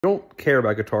don't care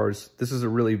about guitars, this is a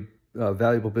really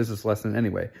valuable business lesson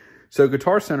anyway. So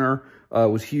Guitar Center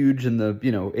was huge in the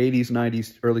 80s,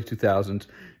 90s, early 2000s.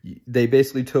 They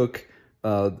basically took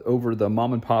over the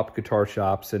mom and pop guitar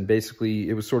shops, and basically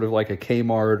it was sort of like a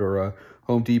Kmart or a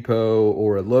Home Depot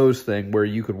or a Lowe's thing where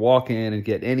you could walk in and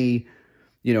get anybody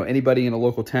in a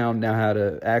local town now had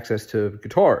access to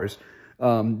guitars.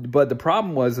 But the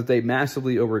problem was that they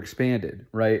massively overexpanded,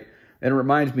 right? And it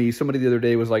reminds me, somebody the other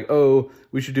day was like, "Oh,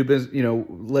 we should do business.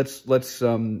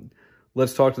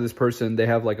 Let's talk to this person. They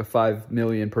have like a 5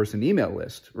 million person email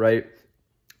list, right?"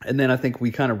 And then I think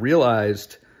we kind of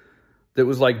realized that it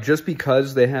was like, just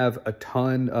because they have a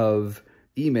ton of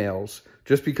emails,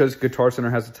 just because Guitar Center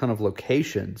has a ton of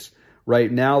locations,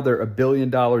 right now they're $1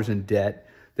 billion in debt.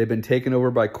 They've been taken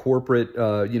over by corporate,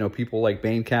 people like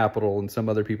Bain Capital and some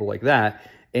other people like that,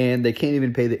 and they can't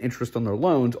even pay the interest on their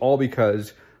loans, all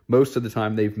because most of the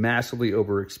time they've massively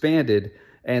overexpanded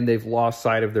and they've lost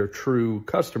sight of their true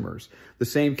customers. The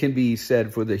same can be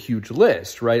said for the huge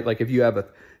list, right? Like if you have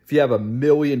a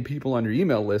million people on your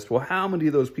email list, well, how many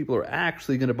of those people are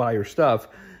actually going to buy your stuff,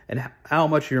 and how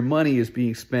much of your money is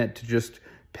being spent to just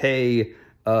pay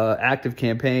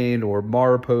ActiveCampaign or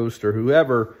Marpost or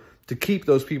whoever to keep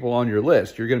those people on your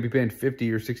list? You're going to be paying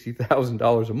 $50,000 or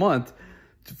 $60,000 a month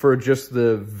for just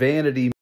the vanity